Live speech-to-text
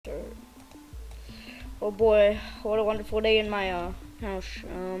Oh boy, what a wonderful day in my house.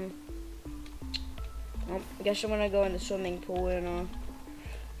 I guess I'm gonna go in the swimming pool and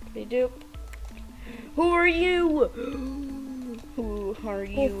doop. Who are you? Who are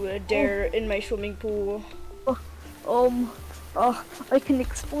you? Dare in my swimming pool? I can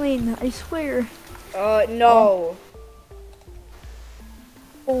explain. I swear. No.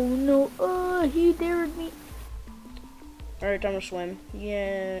 Oh no. He dared me. All right, time to swim.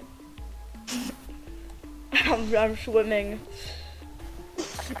 Yeah. I'm swimming.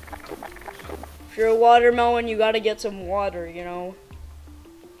 If you're a watermelon, you gotta get some water, you know.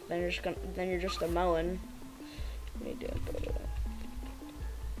 Then you're just a melon.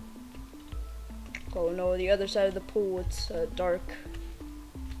 Oh no, the other side of the pool, it's dark.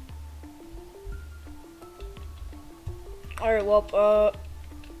 All right, well,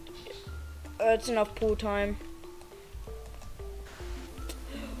 that's enough pool time.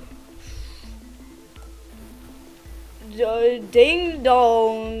 Ding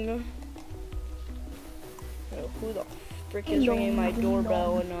dong. Who the frick is ringing my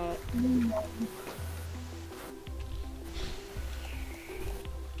doorbell and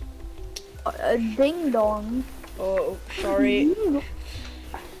Ding dong. Oh, sorry.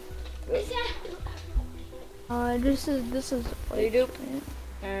 This is. They do.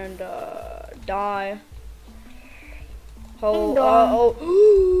 And die.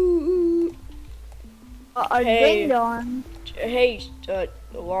 Hey. Ding dong. Hey,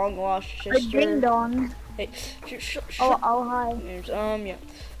 long lost sister. Ding dong. Hey, Oh, hi. Yeah.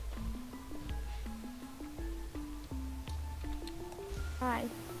 Hi.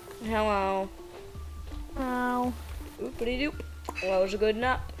 Hello. Ow. Oopity doop. Well, that was a good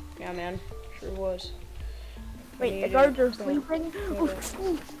nap. Yeah, man. Sure was. Wait, the guards are sleeping?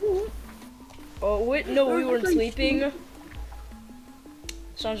 Oh, wait, no, we weren't sleeping.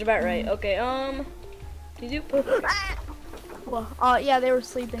 Sounds about right. Okay, Well, yeah, they were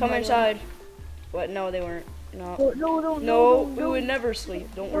sleeping. Come inside. What? No, they weren't. No. No, we would never sleep.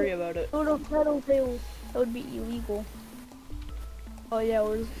 Don't worry about it. No, that would be illegal. Oh yeah,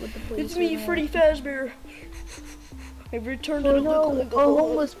 we're with the police. It's me, Freddy Fazbear. I've returned to the a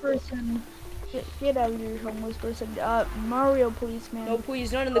homeless person. Get out of here, homeless person. Mario policeman. No,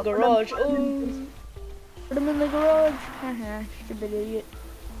 please, not in the garage. Put him in the garage. Haha, stupid idiot.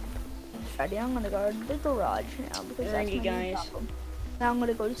 Freddy, I'm gonna go to the garage now because that's my guys. problem. Now I'm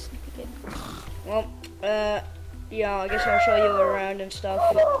gonna go to sleep again. Well, yeah, I guess I'll show you around and stuff.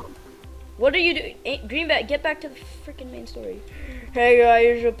 What are you doing? Greenback, get back to the freaking main story. Hey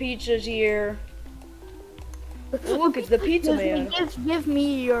guys, the pizza's here. Look, it's the pizza man. Give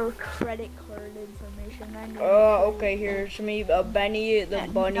me your credit card information. Okay, here's me, Benny, the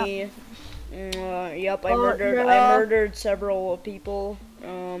bunny. Yep, I murdered several people.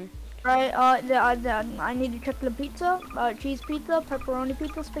 Right, I need to check the pizza. Cheese pizza, pepperoni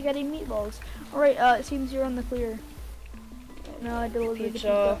pizza, spaghetti meatballs. Alright, it seems you're on the clear. No, I delivered the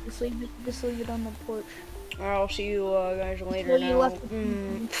pizza. Just leave it on the porch. I'll see you guys later now.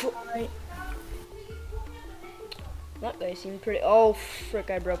 Alright. That guy seemed pretty. Oh, frick,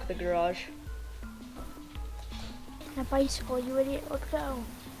 I broke the garage. A bicycle, you idiot. Let's go.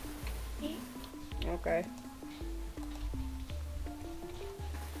 Okay.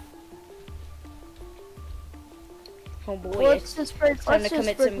 Oh boy, Let's just time to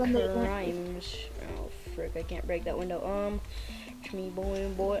commit some crimes. Oh, frick, I can't break that window. It's me,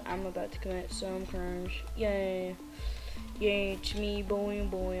 boy, I'm about to commit some crimes. Yay. Yay, it's me, boy, I'm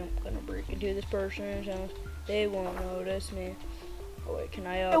gonna break into this person's house. They won't notice me. Oh wait, can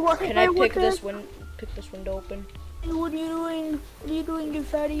I pick this window open? Hey, what are you doing? What are you doing, you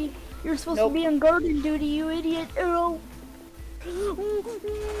fatty? You're supposed to be on garden duty, you idiot. No,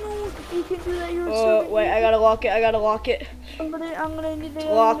 you can't do that. You're a servant. Wait, I gotta lock it. I'm gonna need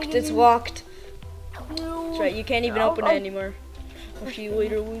to. It's locked. No. That's right, you can't even open it anymore. I'll see you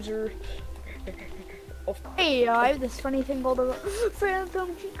later, loser. Hey, I have this funny thing called a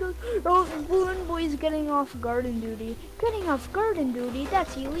Phantom Chica. Oh, Balloon Boy's getting off garden duty. Getting off garden duty?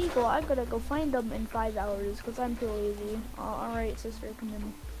 That's illegal. I gotta go find them in 5 hours because I'm too lazy. Alright, sister, come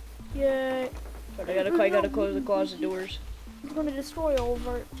in. Yay. But I gotta close the closet doors. He's gonna destroy all of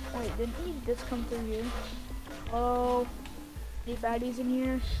our. Wait, didn't he just come through here? Oh, any fatties in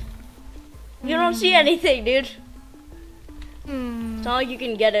here? You don't see anything, dude. It's not like you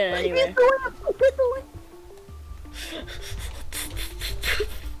can get it anyway.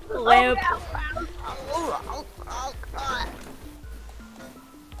 Lamp.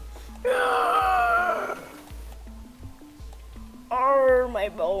 Oh, my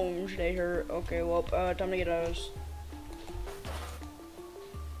bones, they hurt. Okay, well, time to get out of this.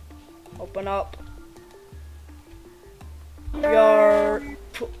 Open up. You're.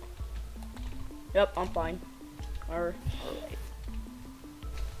 Yep, I'm fine.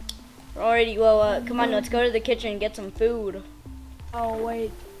 Alrighty, well, come on, let's go to the kitchen and get some food. Oh,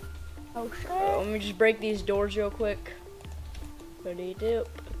 wait. Oh, shit. Let me just break these doors real quick. Ready, doop,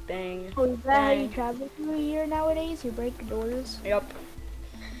 bang. Oh, is that how you bang. travel through here nowadays? You break the doors? Yep.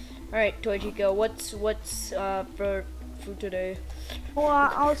 Alright, Toy Chico, what's for food today? Well,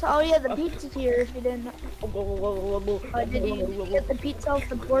 also, oh yeah, the pizza's here if you didn't. Did you get the pizza off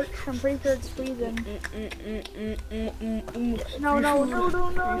the porch? I'm pretty sure it's freezing. No,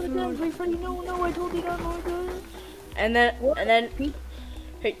 wait for you. No, I told you not to do it. And then,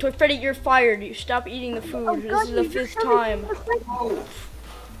 hey, Toy Freddy, you're fired. You stop eating the food. Oh, This God, is the you fifth just time. everything.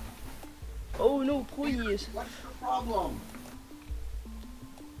 Oh no, please. What's the problem?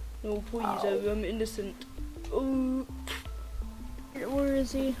 No, please, I'm innocent. Oh. Where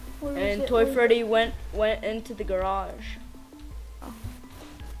is he? And Toy Freddy went into the garage.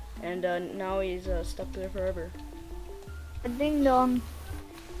 And now he's stuck there forever. A ding dong.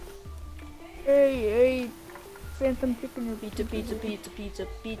 Hey, Phantom Chicken or Pizza. pizza. Yeah,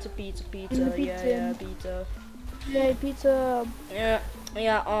 Pizza. pizza. Yay, pizza. Yeah,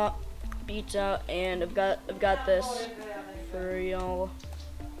 pizza. And I've got this for y'all.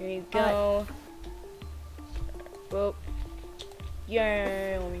 Here you go. Well,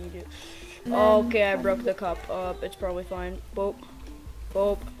 yeah, let me do. Okay, I broke the cup. It's probably fine. Boop.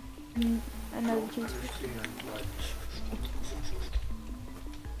 Another cheese.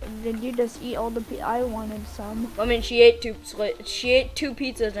 Did you just eat all the I wanted some. I mean, she ate two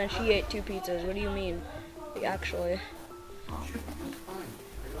pizzas and she ate two pizzas. What do you mean? Actually.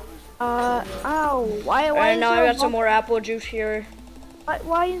 Ow. Why Alright, is now there I got some more apple juice here.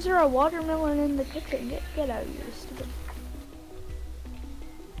 Why is there a watermelon in the kitchen? Get out of here, stupid.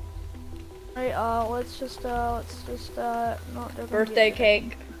 Alright, let's just not Birthday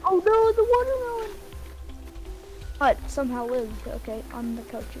cake. Oh no, the watermelon! But somehow lived. Okay, on the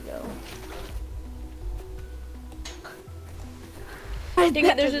couch you go. Dang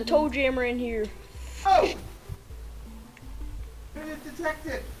it, there's a toe jammer in here. Oh! I didn't detect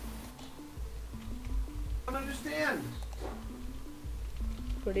it. I don't understand.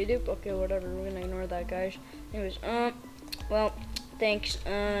 What do you do? Okay, whatever. We're gonna ignore that, guys. Anyways, well, thanks.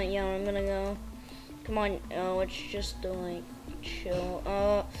 Yeah, I'm gonna go. Come on, let's just like chill.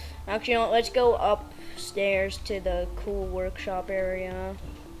 Actually, no, let's go upstairs to the cool workshop area.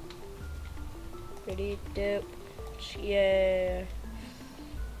 Pretty dope. Yeah.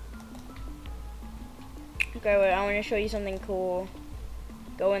 Okay, wait. I want to show you something cool.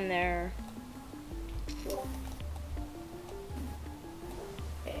 Go in there.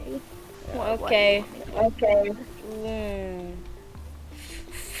 Okay.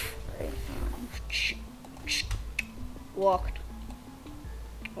 Locked.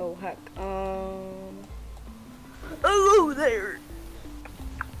 Oh heck. Hello there.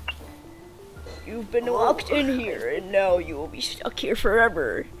 You've been locked in here, and now you will be stuck here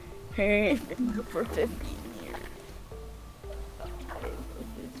forever. For 15 years.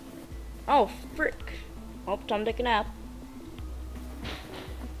 Oh frick! Oh, time to take a nap.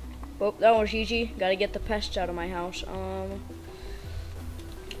 Oh, that was easy. Gotta get the pests out of my house.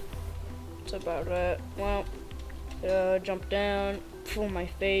 That's about it. Well, jump down, pull my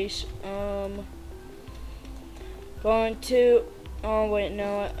face. Going to. Oh wait,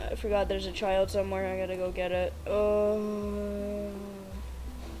 no, I forgot. There's a child somewhere. I gotta go get it. Oh,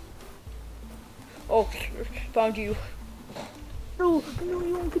 found you. No,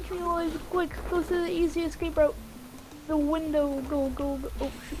 you won't get me alive. Quick, go to the easy escape route. The window, go.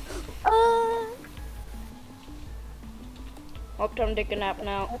 Oh, shoot. Oh, time to take a nap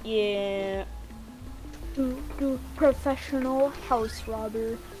now. Yeah. Do professional house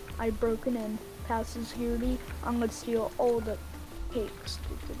robber. I broken in. Past security. I'm gonna steal all the cakes.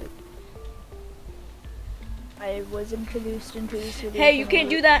 I was introduced into the city. Hey, you can't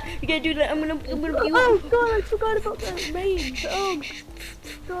do that. You can't do that. I'm gonna. Oh God, I forgot about that rain.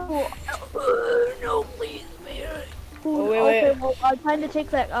 Oh, no, please, man. Oh, wait. Okay, well, I'm trying to take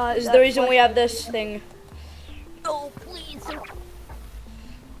that. This is the reason we have this thing. No, please.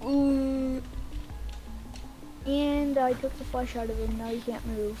 Ooh. And I took the flesh out of him. Now you can't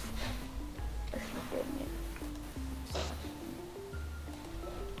move.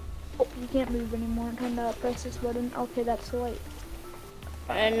 Oh, you can't move anymore. Time to press this button. Okay, that's the light.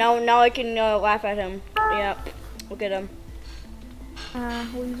 And now I can laugh at him. Yep. Look at him.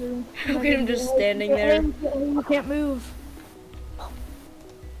 Loser. Look at him just standing there. You can't move.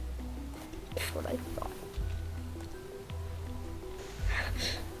 That's what I thought.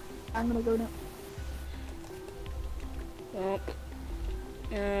 I'm gonna go now. Well,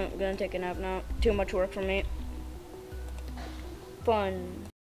 I'm gonna take a nap now. Too much work for me. Fun.